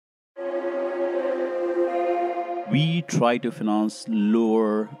We try to finance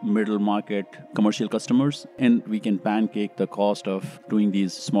lower middle market commercial customers, and we can pancake the cost of doing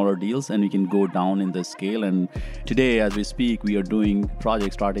these smaller deals, and we can go down in the scale. And today, as we speak, we are doing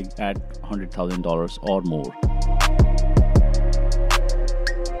projects starting at $100,000 or more.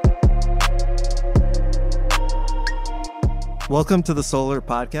 Welcome to the Solar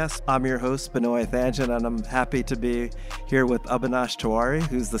Podcast. I'm your host, Binoy Thanjan, and I'm happy to be here with Abhinash Tiwari,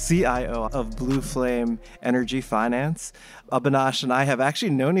 who's the CIO of Blue Flame Energy Finance. Abhinash and I have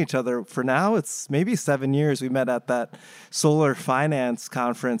actually known each other for now, it's maybe 7 years. We met at that solar finance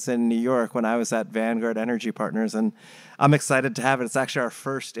conference in New York when I was at Vanguard Energy Partners, and I'm excited to have it. It's actually our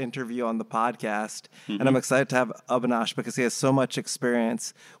first interview on the podcast, and I'm excited to have Abhinash because he has so much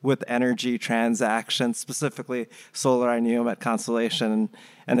experience with energy transactions, specifically solar. I knew him at Constellation,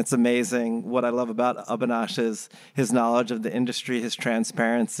 and it's amazing. What I love about Abhinash is his knowledge of the industry, his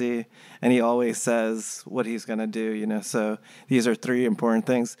transparency, and he always says what he's going to do, so these are three important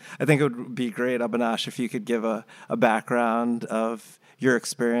things. I think it would be great, Abhinash, if you could give a background of your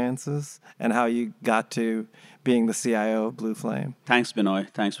experiences and how you got to being the CIO of Blue Flame. Thanks, Binoy.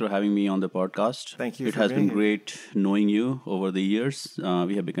 Thanks for having me on the podcast. Thank you. It has been great knowing you over the years.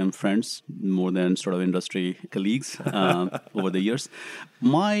 We have become friends more than sort of industry colleagues over the years.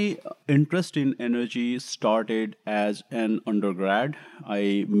 My interest in energy started as an undergrad.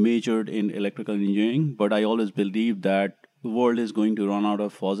 I majored in electrical engineering, but I always believed that the world is going to run out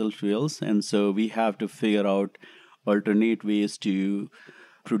of fossil fuels, and so we have to figure out alternate ways to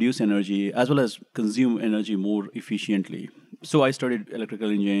produce energy as well as consume energy more efficiently. So I studied electrical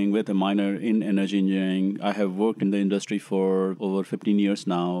engineering with a minor in energy engineering. I have worked in the industry for over 15 years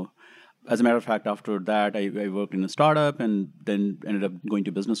now. As a matter of fact, after that, I worked in a startup and then ended up going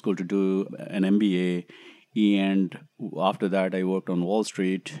to business school to do an MBA. And after that, I worked on Wall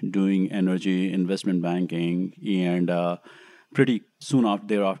Street doing energy investment banking. And pretty soon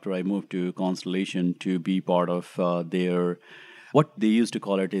thereafter, I moved to Constellation to be part of their what they used to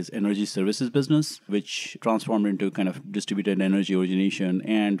call it is energy services business, which transformed into kind of distributed energy origination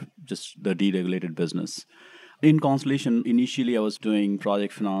and just the deregulated business. In Constellation, initially I was doing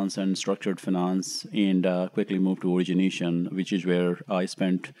project finance and structured finance and quickly moved to origination, which is where I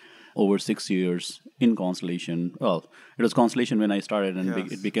spent over 6 years in Constellation. Well, it was Constellation when I started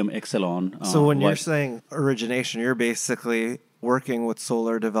and it became Exelon. So when you're saying origination, you're basically working with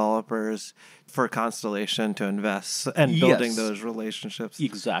solar developers for Constellation to invest and building those relationships.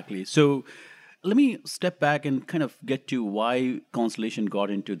 Exactly. So let me step back and kind of get to why Constellation got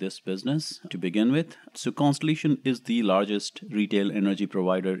into this business to begin with. So Constellation is the largest retail energy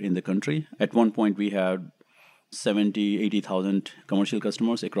provider in the country. At one point, we had 80,000 commercial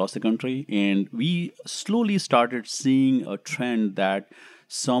customers across the country. And we slowly started seeing a trend that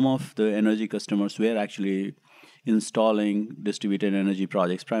some of the energy customers were actually installing distributed energy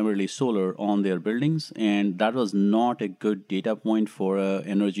projects, primarily solar, on their buildings. And that was not a good data point for an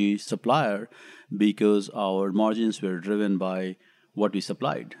energy supplier because our margins were driven by what we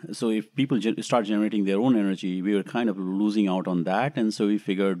supplied. So if people start generating their own energy, we were kind of losing out on that. And so we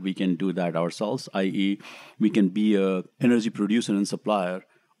figured we can do that ourselves, i.e. we can be a energy producer and supplier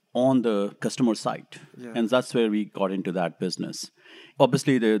on the customer site. And that's where we got into that business.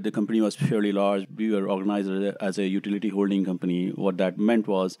 Obviously, the company was fairly large. We were organized as a utility holding company. What that meant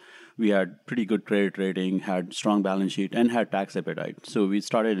was we had pretty good credit rating, had strong balance sheet, and had tax appetite. So we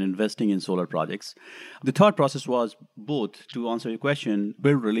started investing in solar projects. The thought process was both, to answer your question,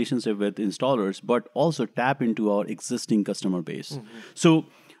 build relationship with installers, but also tap into our existing customer base. So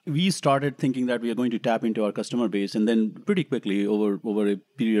we started thinking that we are going to tap into our customer base, and then pretty quickly over a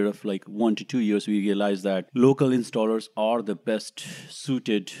period of like 1 to 2 years, we realized that local installers are the best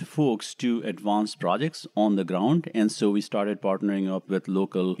suited folks to advance projects on the ground. And so we started partnering up with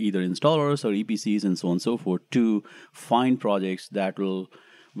local either installers or EPCs and so on and so forth to find projects that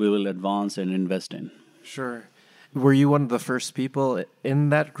we will advance and invest in. Sure. Were you one of the first people in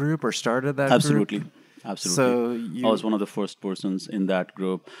that group or started that Absolutely. group? Absolutely. I was one of the first persons in that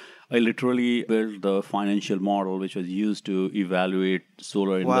group. I literally built the financial model which was used to evaluate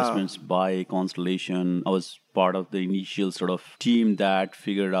solar investments by Constellation. I was part of the initial sort of team that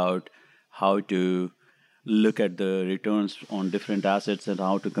figured out how to look at the returns on different assets and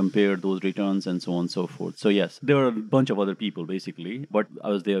how to compare those returns and so on and so forth. So yes, there were a bunch of other people basically, but I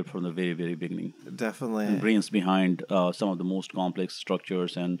was there from the very, very beginning. Definitely. And brains behind some of the most complex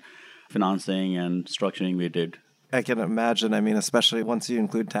structures and financing and structuring we did. I can imagine. I mean, especially once you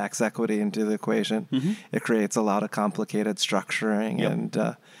include tax equity into the equation, it creates a lot of complicated structuring. And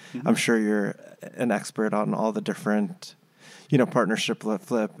I'm sure you're an expert on all the different partnership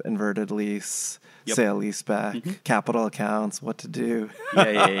flip, inverted lease, Yep. sale leaseback, capital accounts, what to do.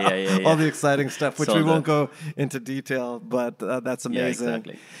 Yeah. All the exciting stuff, which So we won't go into detail, but that's Yeah, amazing.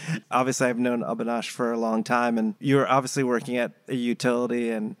 exactly. Obviously, I've known Abhinash for a long time, and you're obviously working at a utility.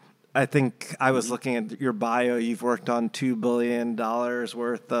 And I think I was looking at your bio. You've worked on $2 billion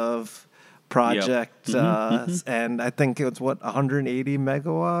worth of project, and I think it was 180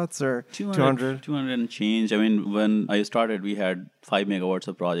 megawatts or 200. 200 and change. I mean, when I started, we had 5 megawatts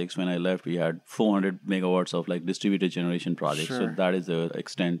of projects. When I left, we had 400 megawatts of like distributed generation projects. So Sure. that is the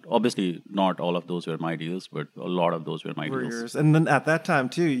extent. Obviously, not all of those were my deals, but a lot of those were my Were deals. yours. And then at that time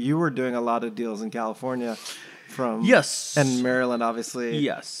too, you were doing a lot of deals in California, from Yes. and Maryland, obviously.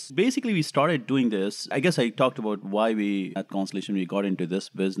 Yes. Basically, we started doing this. I guess I talked about why we, at Constellation, we got into this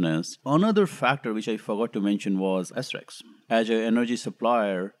business. Another factor which I forgot to mention was SREX. As an energy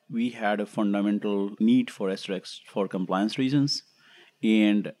supplier, we had a fundamental need for SREX for compliance reasons.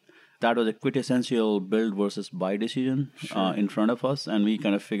 And that was a quintessential build versus buy decision in front of us. And we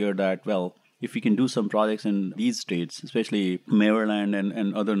kind of figured that, well, if we can do some projects in these states, especially Maryland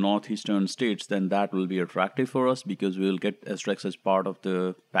and other northeastern states, then that will be attractive for us because we'll get SREX as part of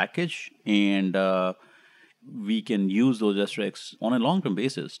the package, and we can use those SREX on a long-term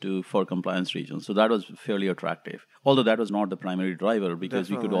basis for compliance reasons. So that was fairly attractive. Although that was not the primary driver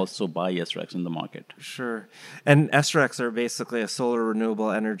because we could Definitely. also buy SREX in the market. Sure. And SRECs are basically a solar renewable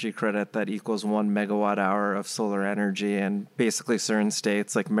energy credit that equals 1 megawatt hour of solar energy. And basically, certain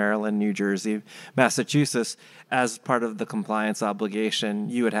states like Maryland, New Jersey, Massachusetts, as part of the compliance obligation,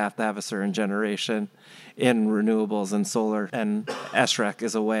 you would have to have a certain generation in renewables and solar. And SREC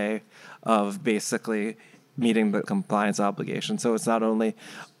is a way of basically meeting the compliance obligation. So it's not only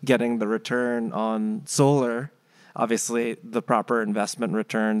getting the return on solar, obviously the proper investment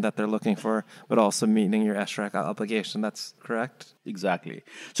return that they're looking for, but also meeting your SREC obligation. That's correct? Exactly.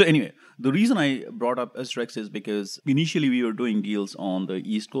 So anyway, the reason I brought up SREX is because initially we were doing deals on the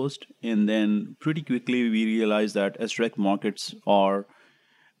East Coast, and then pretty quickly we realized that SREC markets are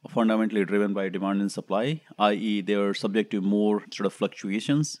fundamentally driven by demand and supply, i.e., they are subject to more sort of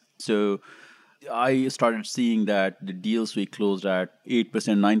fluctuations. So I started seeing that the deals we closed at 8%,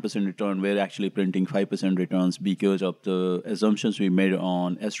 9% return were actually printing 5% returns because of the assumptions we made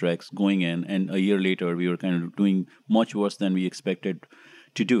on SREX going in. And a year later, we were kind of doing much worse than we expected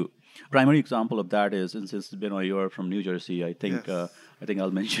to do. Primary example of that is, and since Benoit, you're from New Jersey, I think Yes. I'll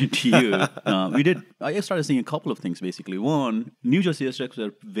mention it to you. I started seeing a couple of things basically. One, New Jersey SREX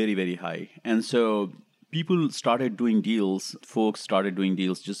were very, very high. And so people started doing deals, folks started doing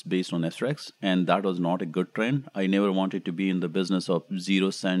deals just based on SREX, and that was not a good trend. I never wanted to be in the business of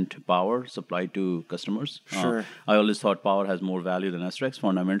 0-cent power supplied to customers. Sure. I always thought power has more value than SREX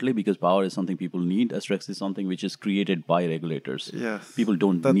fundamentally because power is something people need. SREX is something which is created by regulators. Yes. People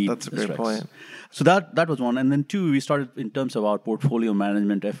don't need That's a great SREX. point. So that was one. And then two, we started, in terms of our portfolio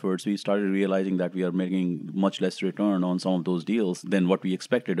management efforts, we started realizing that we are making much less return on some of those deals than what we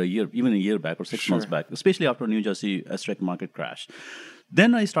expected even a year back or 6 months back, especially after New Jersey SREC market crash.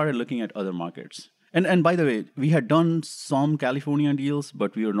 Then I started looking at other markets. And by the way, we had done some California deals,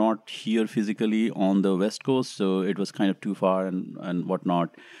 but we were not here physically on the West Coast, so it was kind of too far and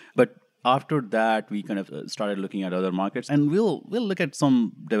whatnot. But after that, we kind of started looking at other markets, and we'll look at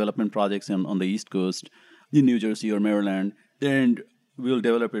some development projects on the East Coast, in New Jersey or Maryland, and we'll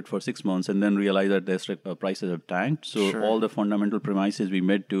develop it for 6 months and then realize that the prices have tanked. So Sure. all the fundamental premises we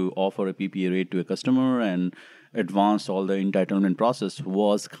made to offer a PPA rate to a customer and advance all the entitlement process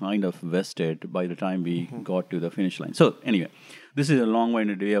was kind of vested by the time we got to the finish line. So anyway, this is a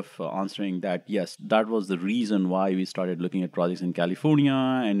long-winded way of answering that. Yes, that was the reason why we started looking at projects in California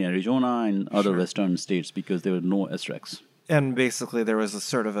and Arizona and other Western states because there were no SRECs. And basically, there was a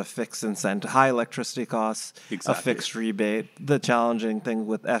sort of a fixed incentive, high electricity costs, a Exactly. fixed rebate. The challenging thing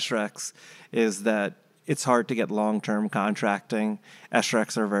with SRECs is that it's hard to get long-term contracting.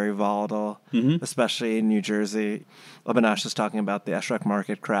 SRECs are very volatile, especially in New Jersey. Abhinash is talking about the SREC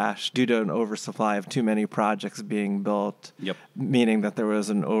market crash due to an oversupply of too many projects being built, Yep. meaning that there was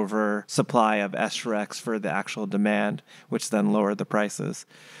an oversupply of SRECs for the actual demand, which then lowered the prices.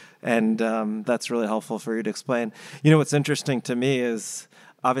 And that's really helpful for you to explain. You know, what's interesting to me is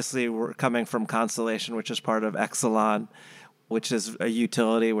obviously we're coming from Constellation, which is part of Exelon, which is a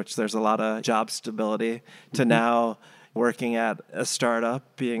utility, which there's a lot of job stability, to now working at a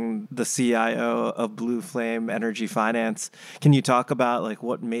startup, being the CIO of Blue Flame Energy Finance. Can you talk about like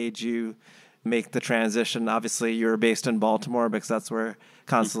what made you make the transition? Obviously, you're based in Baltimore because that's where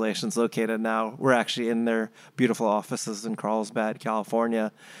Constellation's located now. We're actually in their beautiful offices in Carlsbad,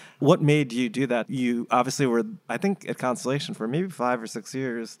 California. What made you do that? You obviously were, I think, at Constellation for maybe 5 or 6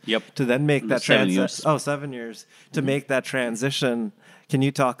 years. Yep. To then make that 7 years. transition. Oh, 7 years. To make that transition. Can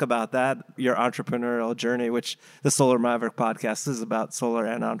you talk about that, your entrepreneurial journey, which the Solar Maverick podcast is about, solar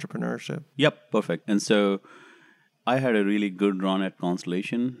and entrepreneurship? Yep, perfect. And so I had a really good run at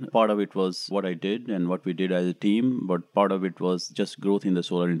Constellation. Part of it was what I did and what we did as a team, but part of it was just growth in the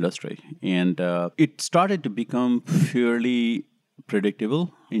solar industry. And it started to become fairly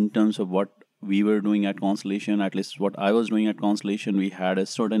predictable in terms of what we were doing at Constellation, at least what I was doing at Constellation. We had a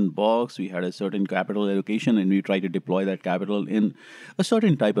certain box, we had a certain capital allocation, and we tried to deploy that capital in a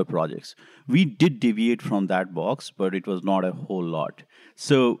certain type of projects. We did deviate from that box, but it was not a whole lot.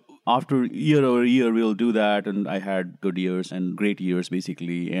 So after year over year, we'll do that. And I had good years and great years,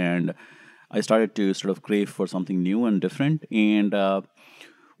 basically. And I started to sort of crave for something new and different. And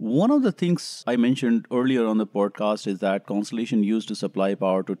one of the things I mentioned earlier on the podcast is that Constellation used to supply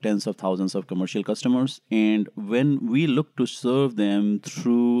power to tens of thousands of commercial customers. And when we look to serve them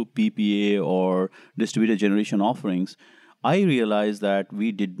through PPA or distributed generation offerings, I realized that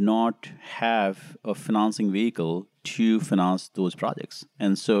we did not have a financing vehicle to finance those projects.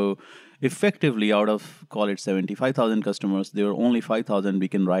 And so effectively, out of, call it 75,000 customers, there were only 5,000 we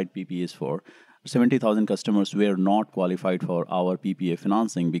can write PPAs for. 70,000 customers were not qualified for our PPA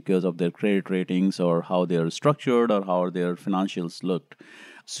financing because of their credit ratings or how they're structured or how their financials looked.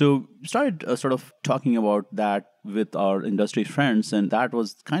 So we started sort of talking about that with our industry friends, and that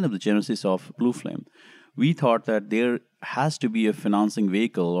was kind of the genesis of Blue Flame. We thought that there has to be a financing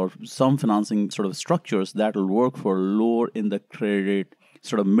vehicle or some financing sort of structures that will work for lower in the credit,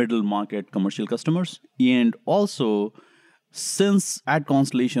 sort of middle market commercial customers. And also, since at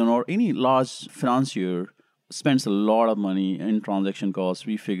Constellation or any large financier spends a lot of money in transaction costs,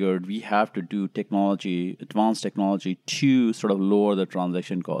 we figured we have to do technology, advanced technology to sort of lower the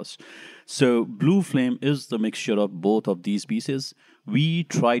transaction costs. So Blue Flame is the mixture of both of these pieces. We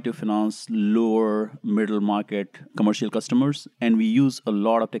try to finance lower middle market commercial customers, and we use a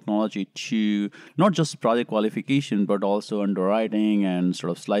lot of technology to not just project qualification, but also underwriting and sort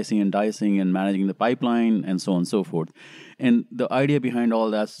of slicing and dicing and managing the pipeline and so on and so forth. And the idea behind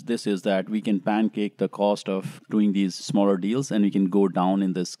all this is that we can pancake the cost of doing these smaller deals, and we can go down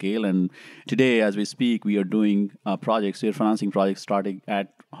in the scale. And today, as we speak, we are doing projects, we're financing projects starting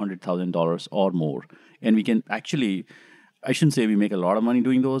at $100,000 or more. And we can actually, I shouldn't say we make a lot of money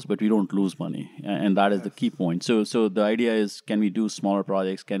doing those, but we don't lose money. And that is the key point. So the idea is, can we do smaller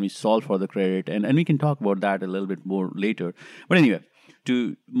projects? Can we solve for the credit? And we can talk about that a little bit more later. But anyway,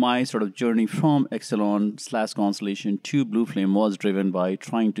 to my sort of journey from Exelon/Constellation to Blue Flame was driven by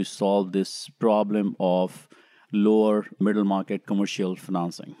trying to solve this problem of lower middle market commercial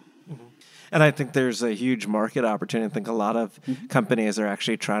financing. And I think there's a huge market opportunity. I think a lot of companies are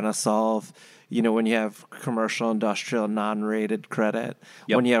actually trying to solve, when you have commercial, industrial, non-rated credit,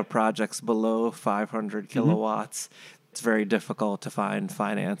 when you have projects below 500 kilowatts, it's very difficult to find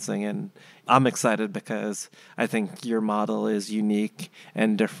financing. And I'm excited because I think your model is unique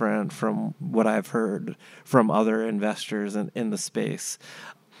and different from what I've heard from other investors in the space.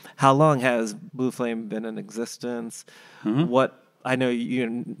 How long has Blue Flame been in existence? I know you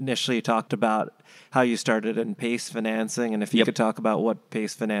initially talked about how you started in PACE financing, and if you could talk about what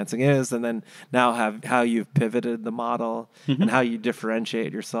PACE financing is, and then now how you've pivoted the model and how you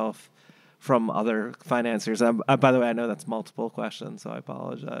differentiate yourself from other financiers. By the way, I know that's multiple questions, so I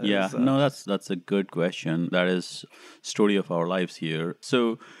apologize. Yeah, no, that's a good question. That is story of our lives here.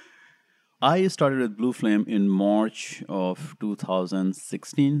 So I started with Blue Flame in March of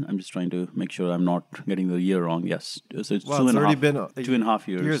 2016. I'm just trying to make sure I'm not getting the year wrong. Yes. So it's it's already been 2.5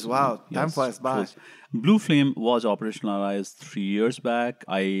 years. Wow. Yes. Time flies by. Blue Flame was operationalized 3 years back.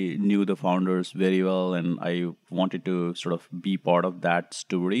 I knew the founders very well, and I wanted to sort of be part of that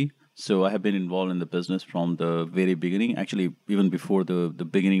story. So I have been involved in the business from the very beginning, actually even before the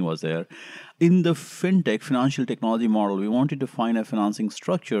beginning was there. In the fintech, financial technology model, we wanted to find a financing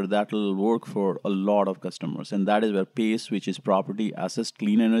structure that will work for a lot of customers. And that is where PACE, which is Property Assessed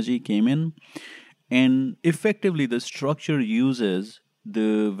Clean Energy, came in. And effectively, the structure uses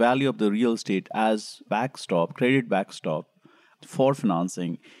the value of the real estate as backstop, credit backstop for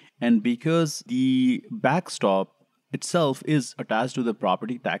financing. And because the backstop itself is attached to the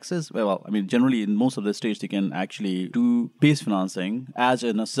property taxes. Well, I mean, generally in most of the states, you can actually do PACE financing as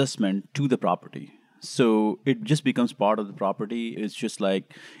an assessment to the property. So it just becomes part of the property. It's just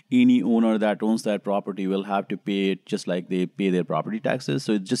like any owner that owns that property will have to pay it just like they pay their property taxes.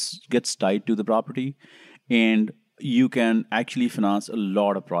 So it just gets tied to the property. And you can actually finance a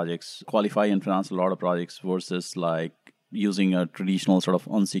lot of projects, qualify and finance a lot of projects versus like using a traditional sort of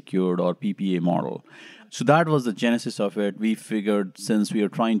unsecured or PPA model. So that was the genesis of it. We figured since we are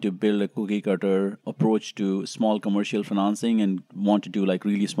trying to build a cookie cutter approach to small commercial financing and want to do like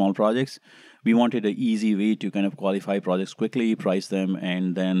really small projects, we wanted an easy way to kind of qualify projects quickly, price them,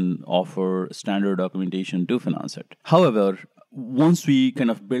 and then offer standard documentation to finance it. However, once we kind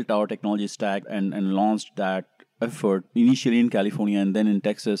of built our technology stack and launched that effort initially in California and then in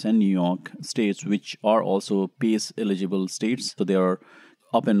Texas and New York states, which are also PACE eligible states. So they are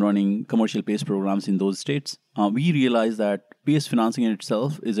up and running commercial PACE programs in those states. We realized that PACE financing in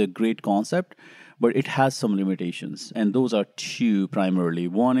itself is a great concept, but it has some limitations. And those are two primarily.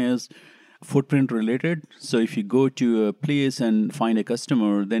 One is footprint related. So if you go to a place and find a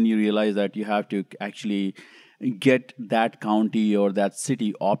customer, then you realize that you have to actually get that county or that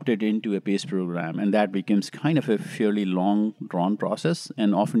city opted into a PACE program. And that becomes kind of a fairly long drawn process.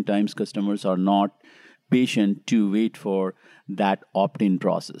 And oftentimes customers are not patient to wait for that opt-in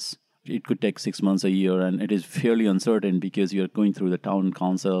process. It could take 6 months, a year, and it is fairly uncertain because you're going through the town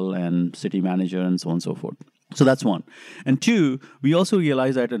council and city manager and so on and so forth. So that's one. And two, we also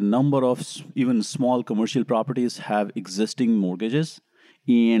realize that a number of even small commercial properties have existing mortgages.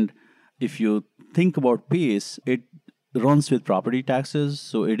 And if you think about PACE, it runs with property taxes.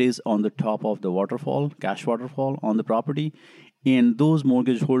 So it is on the top of the waterfall, cash waterfall on the property. And those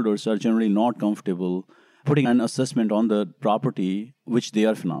mortgage holders are generally not comfortable putting an assessment on the property which they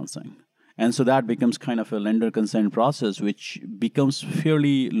are financing. And so that becomes kind of a lender consent process, which becomes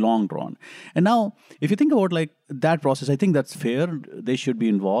fairly long drawn. And now, if you think about like that process, I think that's fair. They should be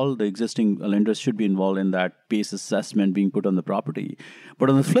involved. The existing lenders should be involved in that PACE assessment being put on the property. But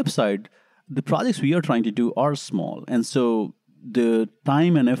on the flip side, the projects we are trying to do are small. And so the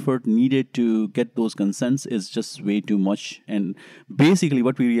time and effort needed to get those consents is just way too much. And basically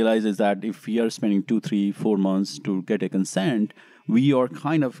what we realize is that if we are spending 2, 3, 4 months to get a consent, we are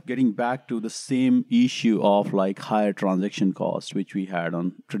kind of getting back to the same issue of like higher transaction cost, which we had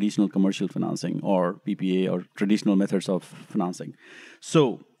on traditional commercial financing or PPA or traditional methods of financing.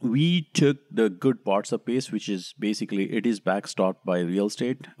 So we took the good parts of PACE, which is basically it is backstopped by real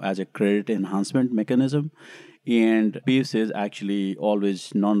estate as a credit enhancement mechanism. And PACE is actually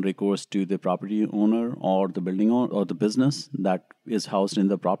always non-recourse to the property owner or the building owner or the business that is housed in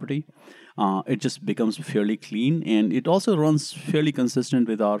the property. It just becomes fairly clean, and it also runs fairly consistent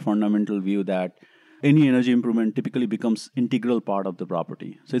with our fundamental view that any energy improvement typically becomes integral part of the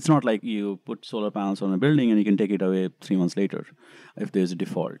property. So it's not like you put solar panels on a building and you can take it away 3 months later if there's a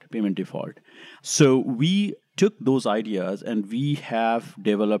payment default. So we took those ideas and we have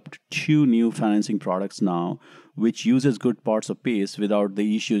developed 2 new financing products now, which uses good parts of PACE without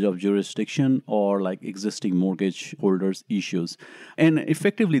the issues of jurisdiction or like existing mortgage holders issues. And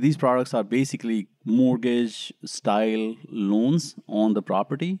effectively, these products are basically mortgage style loans on the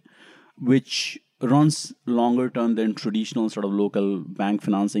property, which runs longer term than traditional sort of local bank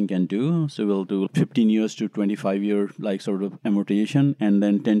financing can do. So we'll do 15 years to 25-year like sort of amortization and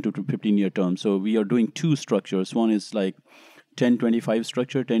then 10 to 15-year term. So we are doing 2 structures. One is like 10-25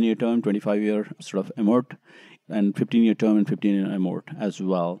 structure, 10-year term, 25-year sort of amort, and 15-year term and 15-year amort as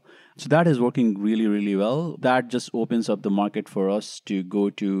well. So that is working really, really well. That just opens up the market for us to go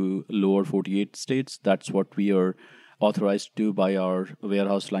to lower 48 states. That's what we are authorized to by our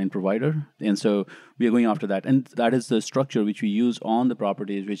warehouse line provider. And so we are going after that. And that is the structure which we use on the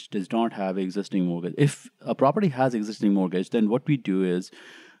properties which does not have existing mortgage. If a property has existing mortgage, then what we do is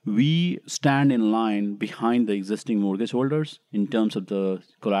we stand in line behind the existing mortgage holders in terms of the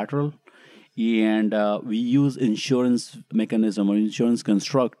collateral. And we use insurance mechanism or insurance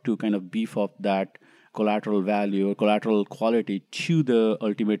construct to kind of beef up that collateral value or collateral quality to the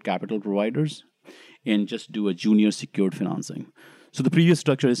ultimate capital providers and just do a junior secured financing. So the previous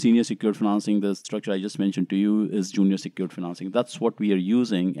structure is senior secured financing. The structure I just mentioned to you is junior secured financing. That's what we are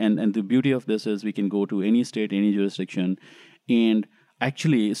using. And the beauty of this is we can go to any state, any jurisdiction, and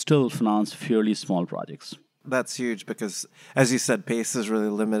actually still finance fairly small projects. That's huge because, as you said, PACE is really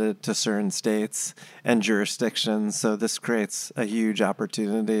limited to certain states and jurisdictions. So this creates a huge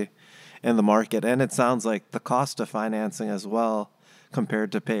opportunity in the market. And it sounds like the cost of financing as well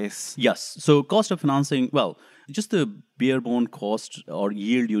compared to PACE. Yes. So cost of financing, well, just the bare bone cost or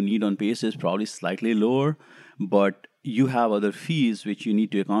yield you need on PACE is probably slightly lower. but you have other fees which you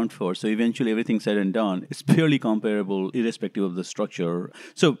need to account for. So eventually, everything said and done, it's purely comparable irrespective of the structure.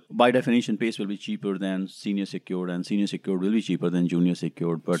 So by definition, PACE will be cheaper than senior secured, and senior secured will be cheaper than junior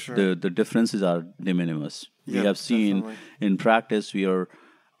secured. But Sure. the differences are de minimis. We Yep, have seen definitely. in practice, we are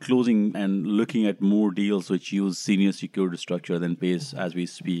closing and looking at more deals which use senior secured structure than PACE as we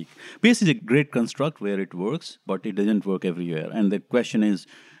speak. PACE is a great construct where it works, but it doesn't work everywhere. And the question is,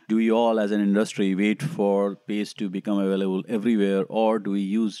 do we all as an industry wait for PACE to become available everywhere, or do we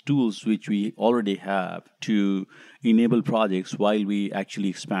use tools which we already have to enable projects while we actually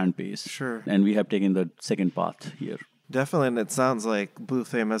expand PACE? Sure. And we have taken the second path here. Definitely, and it sounds like Blue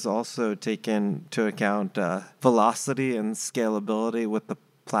Flame has also taken into account velocity and scalability with the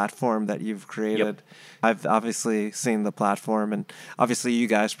platform that you've created. I've obviously seen the platform, and obviously you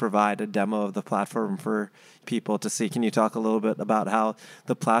guys provide a demo of the platform for people to see. Can you talk a little bit about how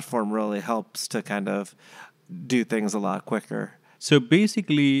the platform really helps to kind of do things a lot quicker? So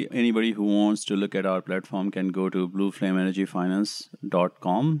basically, anybody who wants to look at our platform can go to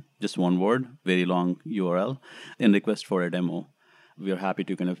blueflameenergyfinance.com, just one word, very long URL, and request for a demo. We are happy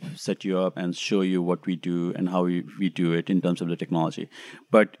to kind of set you up and show you what we do and how we do it in terms of the technology.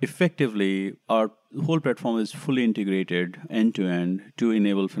 But effectively, our whole platform is fully integrated end to end to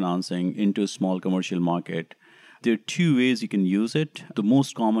enable financing into a small commercial market. There are two ways you can use it. The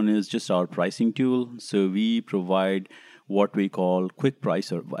most common is just our pricing tool. So we provide what we call quick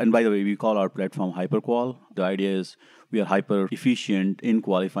pricer. And by the way, we call our platform HyperQual. The idea is we are hyper efficient in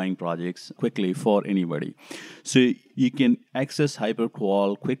qualifying projects quickly for anybody. So you can access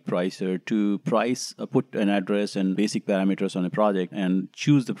HyperQual Quick Pricer to price, put an address and basic parameters on a project and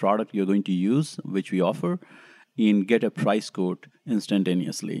choose the product you're going to use, which we offer, and get a price quote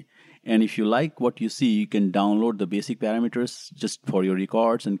instantaneously. And if you like what you see, you can download the basic parameters just for your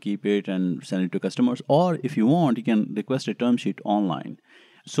records and keep it and send it to customers. Or if you want, you can request a term sheet online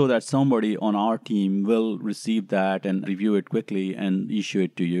so that somebody on our team will receive that and review it quickly and issue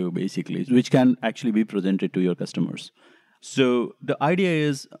it to you, basically, which can actually be presented to your customers. So the idea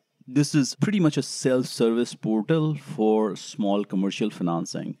is this is pretty much a self-service portal for small commercial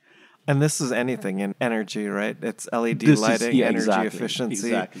financing. And this is anything in energy, right? It's LED This is- lighting, yeah, energy exactly, efficiency,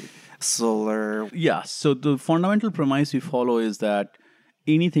 exactly. solar. Yeah. So the fundamental premise we follow is that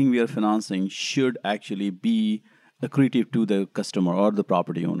anything we are financing should actually be accretive to the customer or the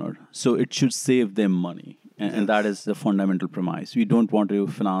property owner. So it should save them money. And that is the fundamental premise. We don't want to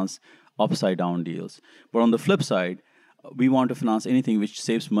finance upside down deals. But on the flip side, we want to finance anything which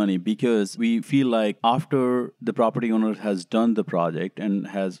saves money because we feel like after the property owner has done the project and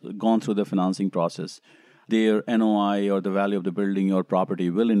has gone through the financing process, their NOI or the value of the building or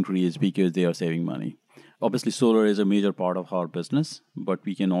property will increase because they are saving money. Obviously, solar is a major part of our business, but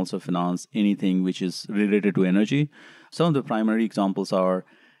we can also finance anything which is related to energy. Some of the primary examples are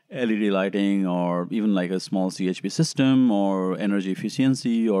LED lighting or even like a small CHP system or energy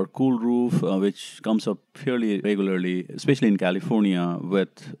efficiency or cool roof, which comes up fairly regularly, especially in California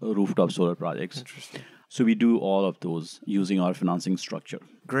with rooftop solar projects. Interesting. So we do all of those using our financing structure.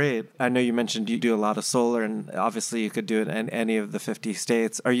 Great. I know you mentioned you do a lot of solar, and obviously you could do it in any of the 50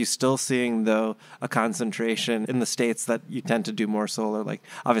 states. Are you still seeing, though, a concentration in the states that you tend to do more solar, like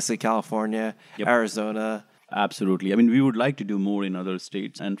obviously California, Yep. Arizona? Absolutely. I mean, we would like to do more in other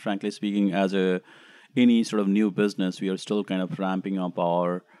states. And frankly speaking, as any sort of new business, we are still kind of ramping up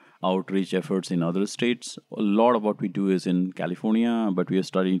our outreach efforts in other states. A lot of what we do is in California, but we are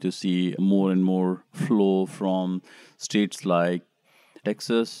starting to see more and more flow from states like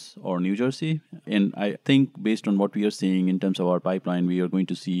Texas or New Jersey. And I think based on what we are seeing in terms of our pipeline, we are going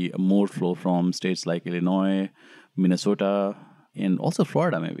to see more flow from states like Illinois, Minnesota, and also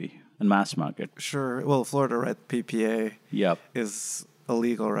Florida maybe, and mass market. Sure. Well, Florida, right? PPA Yeah. is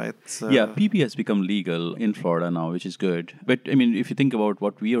illegal, right? So, Yeah, PP has become legal in Florida now, which is good. But I mean, if you think about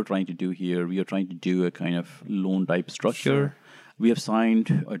what we are trying to do here, we are trying to do a kind of loan type structure. Sure. We have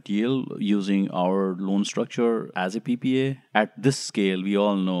signed a deal using our loan structure as a PPA. At this scale, we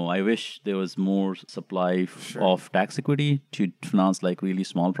all know, I wish there was more supply of tax equity to finance like really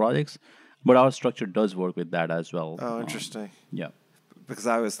small projects. But our structure does work with that as well. Oh, interesting. Yeah. Because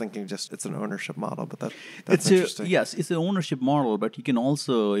I was thinking just it's an ownership model, but that's interesting. Yes, it's an ownership model, but you can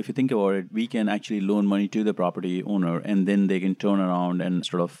also, if you think about it, we can actually loan money to the property owner and then they can turn around and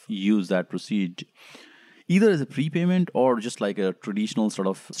sort of use that proceed either as a prepayment or just like a traditional sort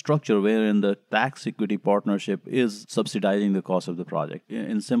of structure wherein the tax equity partnership is subsidizing the cost of the project.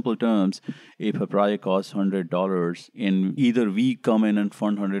 In simple terms, if a project costs $100 and either we come in and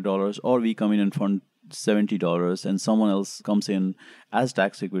fund $100 or we come in and fund $70 and someone else comes in as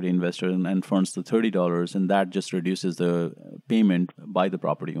tax equity investor and funds the $30, and that just reduces the payment by the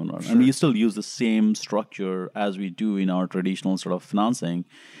property owner. Sure. And we still use the same structure as we do in our traditional sort of financing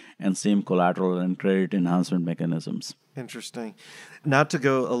and same collateral and credit enhancement mechanisms. Interesting. Now to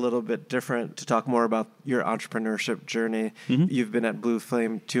go a little bit different, to talk more about your entrepreneurship journey. You've been at Blue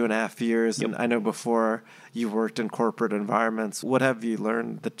Flame 2.5 years, and I know before you worked in corporate environments. What have you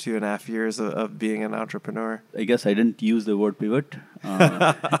learned the 2.5 years of being an entrepreneur? I guess I didn't use the word pivot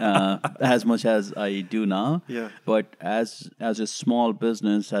as much as I do now. Yeah. But as a small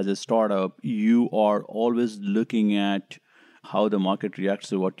business, as a startup, you are always looking at how the market reacts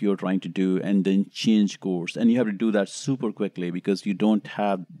to what you're trying to do and then change course. And you have to do that super quickly because you don't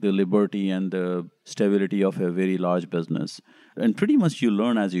have the liberty and the stability of a very large business. And pretty much you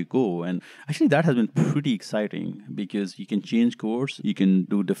learn as you go. And actually that has been pretty exciting because you can change course, you can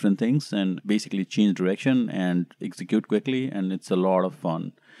do different things and basically change direction and execute quickly. And it's a lot of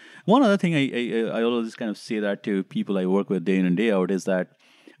fun. One other thing I always kind of say that to people I work with day in and day out is that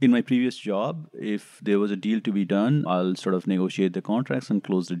in my previous job, if there was a deal to be done, I'll sort of negotiate the contracts and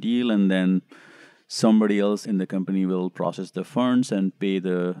close the deal, and then somebody else in the company will process the funds and pay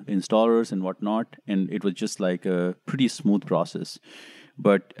the installers and whatnot. And it was just like a pretty smooth process.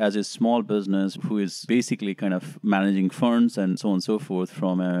 But as a small business who is basically kind of managing funds and so on and so forth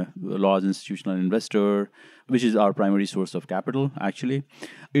from a large institutional investor, which is our primary source of capital, actually,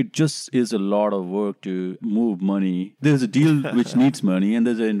 it just is a lot of work to move money. There's a deal which needs money, and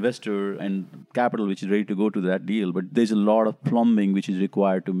there's an investor and capital which is ready to go to that deal. But there's a lot of plumbing which is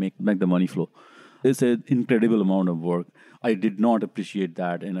required to make the money flow. It's an incredible amount of work. I did not appreciate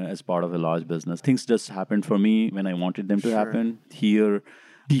that as part of a large business. Things just happened for me when I wanted them to happen. Here,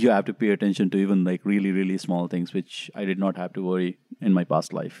 you have to pay attention to even like really, really small things, which I did not have to worry in my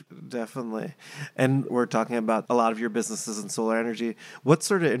past life. Definitely. And we're talking about a lot of your businesses in solar energy. What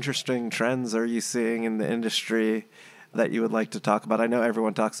sort of interesting trends are you seeing in the industry that you would like to talk about? I know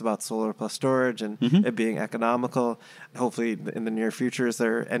everyone talks about solar plus storage and it being economical. Hopefully in the near future, is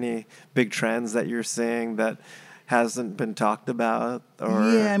there any big trends that you're seeing that hasn't been talked about? Or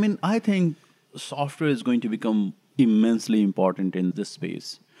Yeah, I mean, I think software is going to become immensely important in this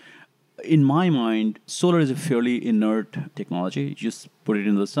space. In my mind, solar is a fairly inert technology. You just put it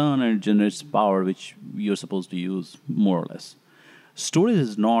in the sun and it generates power, which you're supposed to use more or less. Storage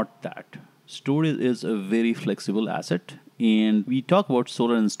is not that. Storage is a very flexible asset. And we talk about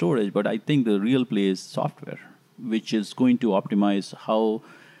solar and storage, but I think the real play is software, which is going to optimize how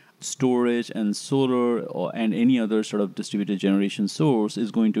storage and solar and any other sort of distributed generation source is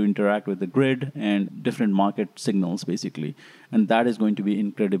going to interact with the grid and different market signals, basically. And that is going to be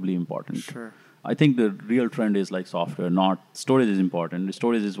incredibly important. Sure. I think the real trend is like software, not storage is important.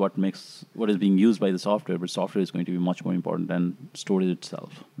 Storage is what is being used by the software, but software is going to be much more important than storage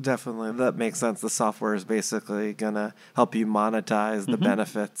itself. Definitely. That makes sense. The software is basically going to help you monetize the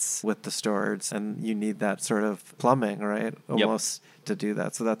benefits with the storage, and you need that sort of plumbing, right? Almost to do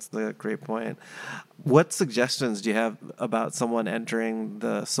that. So that's the great point. What suggestions do you have about someone entering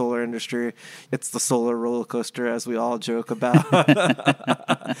the solar industry? It's the solar roller coaster, as we all joke about.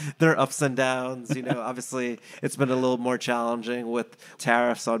 There are ups and downs. Obviously, it's been a little more challenging with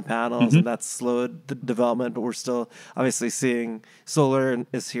tariffs on panels, and that's slowed the development. But we're still obviously seeing solar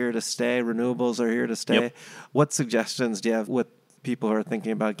is here to stay. Renewables are here to stay. What suggestions do you have with people who are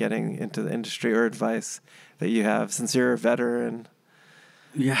thinking about getting into the industry, or advice that you have, since you're a veteran?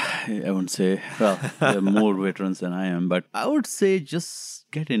 Yeah, I wouldn't say, well, there are more veterans than I am, but I would say just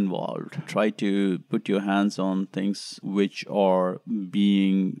get involved. Try to put your hands on things which are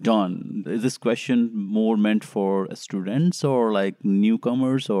being done. Is this question more meant for students or like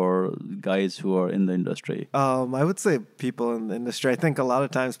newcomers or guys who are in the industry? I would say people in the industry. I think a lot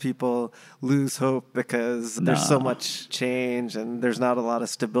of times people lose hope because there's so much change and there's not a lot of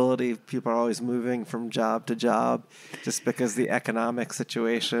stability. People are always moving from job to job just because the economic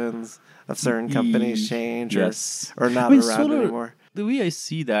situations of certain companies change or not around solar, anymore. The way I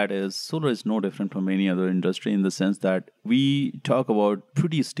see that is solar is no different from any other industry in the sense that we talk about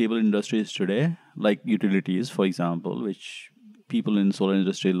pretty stable industries today, like utilities, for example, which people in solar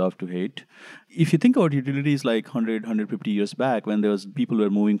industry love to hate. If you think about utilities like 150 years back, when there was people who were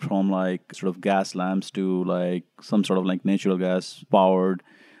moving from like sort of gas lamps to like some sort of like natural gas powered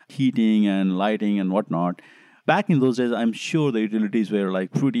heating and lighting and whatnot, back in those days, I'm sure the utilities were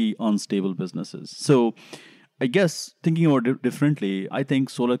like pretty unstable businesses. So I guess thinking about it differently, I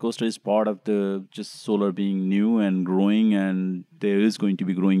think Solar Coaster is part of the just solar being new and growing, and there is going to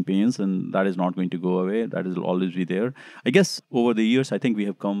be growing pains, and that is not going to go away. That will always be there. I guess over the years, I think we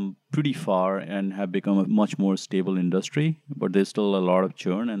have come pretty far and have become a much more stable industry, but there's still a lot of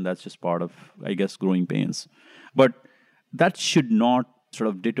churn, and that's just part of, I guess, growing pains. But that should not sort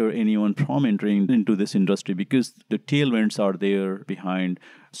of deter anyone from entering into this industry because the tailwinds are there behind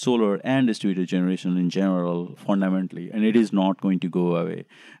solar and distributed generation in general fundamentally, and it is not going to go away,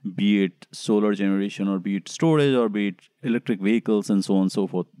 be it solar generation or be it storage or be it electric vehicles and so on and so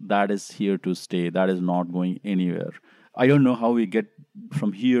forth. That is here to stay. That is not going anywhere. I don't know how we get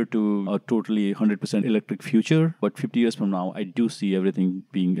from here to a totally 100% electric future, but 50 years from now, I do see everything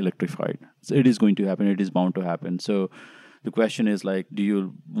being electrified. So it is going to happen. It is bound to happen. So the question is like, do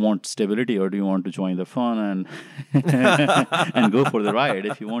you want stability or do you want to join the fun and and go for the ride?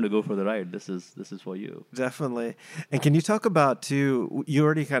 If you want to go for the ride, this is for you. Definitely. And can you talk about too, you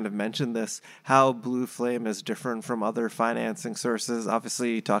already kind of mentioned this, how Blue Flame is different from other financing sources.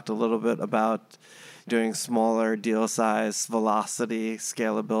 Obviously, you talked a little bit about doing smaller deal size, velocity,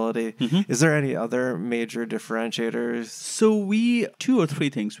 scalability. Is there any other major differentiators? So we, two or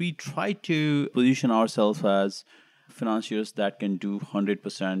three things. We try to position ourselves as financiers that can do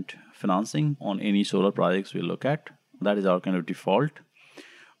 100% financing on any solar projects we look at. That is our kind of default.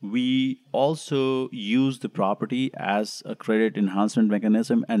 We also use the property as a credit enhancement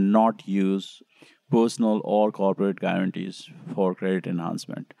mechanism and not use personal or corporate guarantees for credit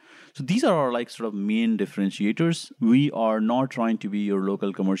enhancement. So these are our like sort of main differentiators. We are not trying to be your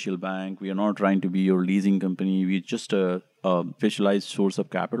local commercial bank. We are not trying to be your leasing company. We're just a visualized source of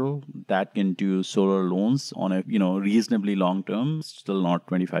capital that can do solar loans on a reasonably long term. Still not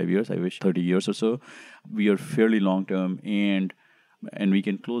 25 years. I wish 30 years or so. We are fairly long term and we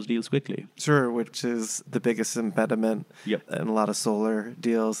can close deals quickly. Sure, which is the biggest impediment in a lot of solar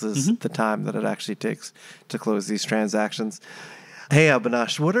deals is the time that it actually takes to close these transactions. Hey,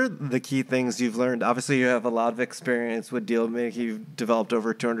 Abhinash, what are the key things you've learned? Obviously, you have a lot of experience with deal making. You've developed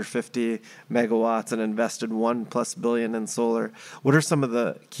over 250 megawatts and invested $1+ billion in solar. What are some of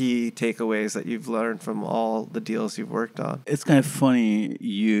the key takeaways that you've learned from all the deals you've worked on? It's kind of funny.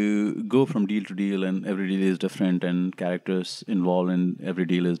 You go from deal to deal, and every deal is different, and characters involved in every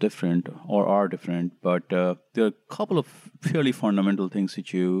deal is different or are different. But there are a couple of fairly fundamental things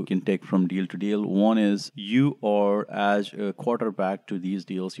that you can take from deal to deal. One is you are, as a quarterback to these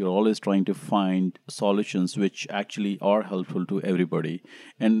deals, you're always trying to find solutions which actually are helpful to everybody.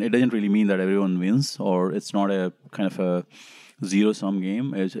 And it doesn't really mean that everyone wins, or it's not a kind of a zero-sum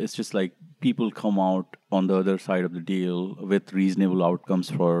game. It's just like people come out on the other side of the deal with reasonable outcomes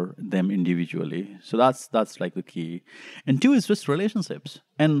for them individually. So that's like the key. And two is just relationships.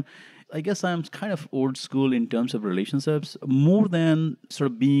 And I guess I'm kind of old school in terms of relationships, more than sort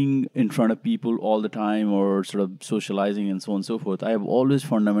of being in front of people all the time or sort of socializing and so on and so forth. I have always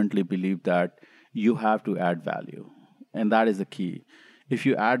fundamentally believed that you have to add value. And that is the key. If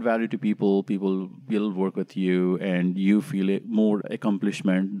you add value to people, people will work with you and you feel more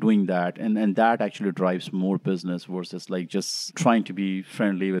accomplishment doing that. And that actually drives more business versus like just trying to be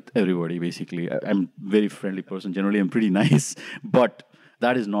friendly with everybody, basically. I'm a very friendly person. Generally, I'm pretty nice. But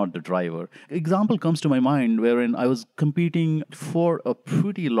that is not the driver. Example comes to my mind wherein I was competing for a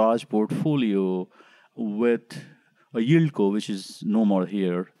pretty large portfolio with a yieldco, which is no more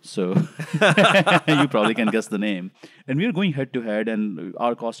here. So you probably can guess the name. And we were going head to head, and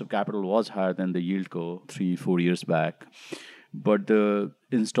our cost of capital was higher than the yieldco 3-4 years back. But the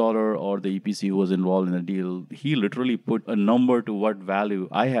installer or the EPC who was involved in the deal, he literally put a number to what value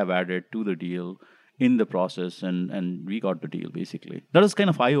I have added to the deal in the process, and we got the deal, basically. That was kind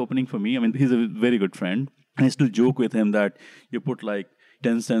of eye-opening for me. I mean, he's a very good friend. I still joke with him that you put like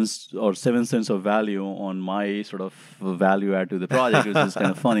 10 cents or 7 cents of value on my sort of value add to the project, which is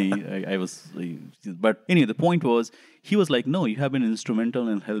kind of funny. But anyway, the point was, he was like, no, you have been instrumental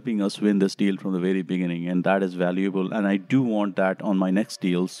in helping us win this deal from the very beginning, and that is valuable, and I do want that on my next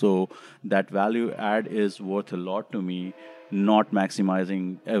deal. So that value add is worth a lot to me, not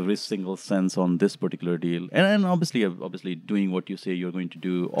maximizing every single cents on this particular deal. And obviously doing what you say you're going to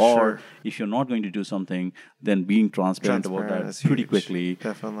do, or if you're not going to do something, then being transparent about that pretty quickly.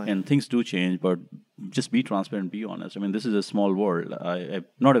 Definitely. And things do change, but just be transparent, be honest. I mean, this is a small world. I'm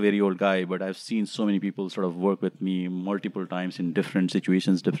not a very old guy, but I've seen so many people sort of work with me multiple times in different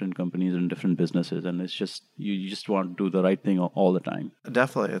situations, different companies, and different businesses. And it's just, you just want to do the right thing all the time.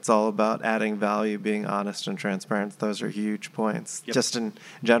 Definitely. It's all about adding value, being honest and transparent. Those are huge points, just in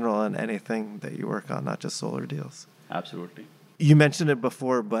general in anything that you work on, not just solar deals. Absolutely. You mentioned it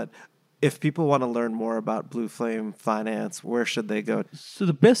before, but If people want to learn more about Blue Flame Finance, where should they go? So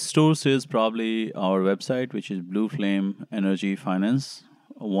the best source is probably our website, which is Blue Flame Energy Finance,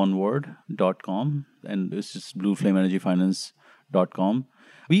 one word.com, and it's just blueflameenergyfinance.com.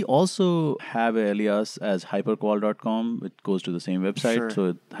 We also have an alias as hyperqual.com. It goes to the same website. Sure.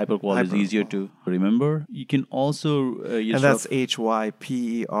 So hyperqual is easier to remember. You can also... and that's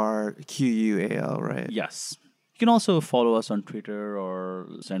HYPERQUAL, right? Yes. You can also follow us on Twitter or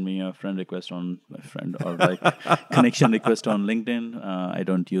send me a friend request on my friend or like connection request on LinkedIn. I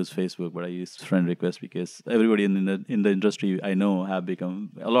don't use Facebook, but I use friend request because everybody in the industry I know a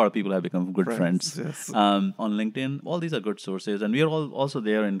lot of people have become good friends. Yes. On LinkedIn. All these are good sources, and we are also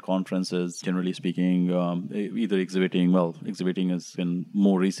there in conferences. Generally speaking, either exhibiting. Well, exhibiting is a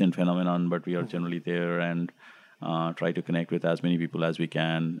more recent phenomenon, but we are generally there and try to connect with as many people as we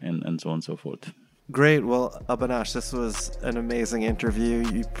can, and so on and so forth. Great. Well, Abhinash, this was an amazing interview.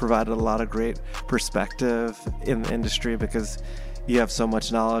 You provided a lot of great perspective in the industry because you have so much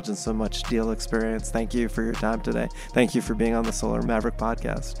knowledge and so much deal experience. Thank you for your time today. Thank you for being on the Solar Maverick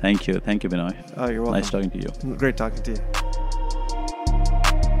podcast. Thank you. Thank you, Binoy. Oh, you're welcome. Nice talking to you. Great talking to you.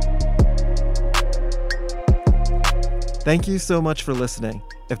 Thank you so much for listening.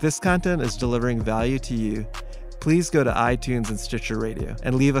 If this content is delivering value to you, please go to iTunes and Stitcher Radio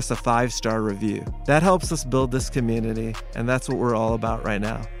and leave us a 5-star review. That helps us build this community, and that's what we're all about right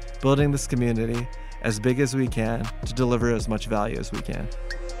now, building this community as big as we can to deliver as much value as we can.